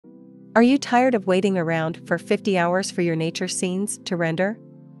Are you tired of waiting around for 50 hours for your nature scenes to render?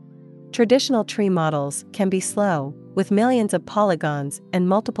 Traditional tree models can be slow, with millions of polygons and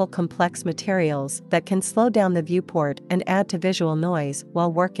multiple complex materials that can slow down the viewport and add to visual noise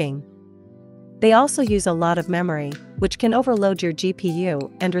while working. They also use a lot of memory, which can overload your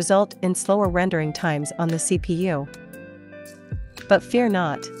GPU and result in slower rendering times on the CPU. But fear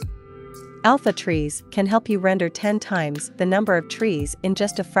not. Alpha trees can help you render 10 times the number of trees in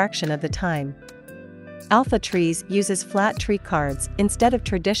just a fraction of the time. Alpha trees uses flat tree cards instead of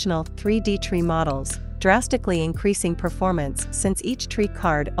traditional 3D tree models, drastically increasing performance since each tree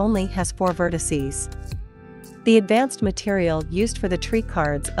card only has 4 vertices. The advanced material used for the tree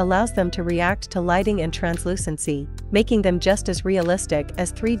cards allows them to react to lighting and translucency, making them just as realistic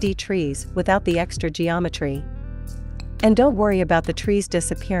as 3D trees without the extra geometry. And don't worry about the trees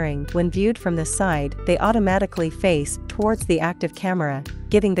disappearing. When viewed from the side, they automatically face towards the active camera,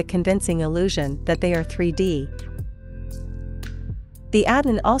 giving the convincing illusion that they are 3D. The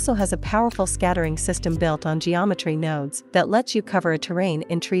Addon also has a powerful scattering system built on geometry nodes that lets you cover a terrain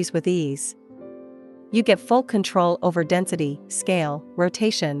in trees with ease. You get full control over density, scale,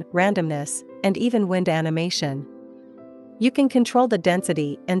 rotation, randomness, and even wind animation. You can control the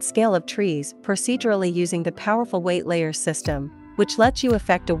density and scale of trees procedurally using the powerful weight layer system, which lets you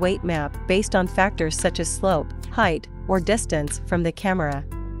affect a weight map based on factors such as slope, height, or distance from the camera.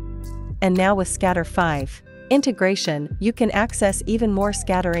 And now with Scatter 5 integration, you can access even more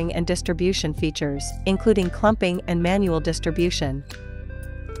scattering and distribution features, including clumping and manual distribution.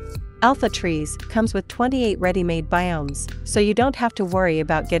 Alpha trees comes with 28 ready-made biomes, so you don't have to worry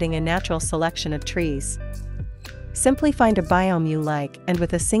about getting a natural selection of trees. Simply find a biome you like and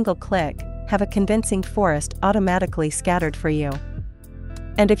with a single click, have a convincing forest automatically scattered for you.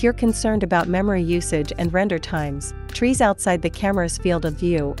 And if you're concerned about memory usage and render times, trees outside the camera's field of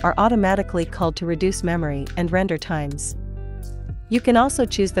view are automatically culled to reduce memory and render times. You can also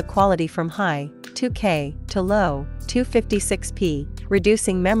choose the quality from high, 2K, to low, 256p,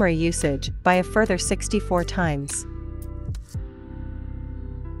 reducing memory usage by a further 64 times.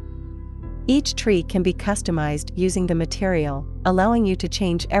 Each tree can be customized using the material, allowing you to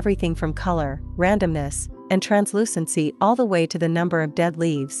change everything from color, randomness, and translucency all the way to the number of dead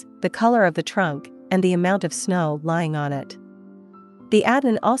leaves, the color of the trunk, and the amount of snow lying on it. The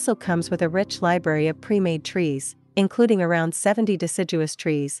Addon also comes with a rich library of pre-made trees, including around 70 deciduous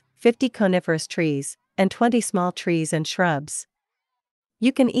trees, 50 coniferous trees, and 20 small trees and shrubs.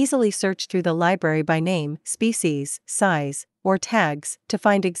 You can easily search through the library by name, species, size, or tags to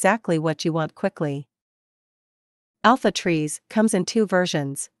find exactly what you want quickly. Alpha trees comes in 2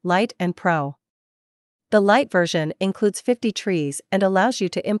 versions, Light and Pro. The Light version includes 50 trees and allows you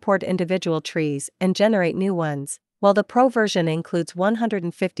to import individual trees and generate new ones, while the Pro version includes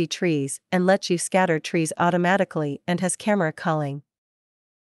 150 trees and lets you scatter trees automatically and has camera culling.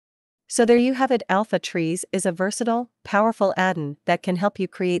 So there you have it. Alpha trees is a versatile, powerful add-on that can help you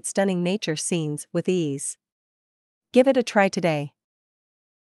create stunning nature scenes with ease. Give it a try today.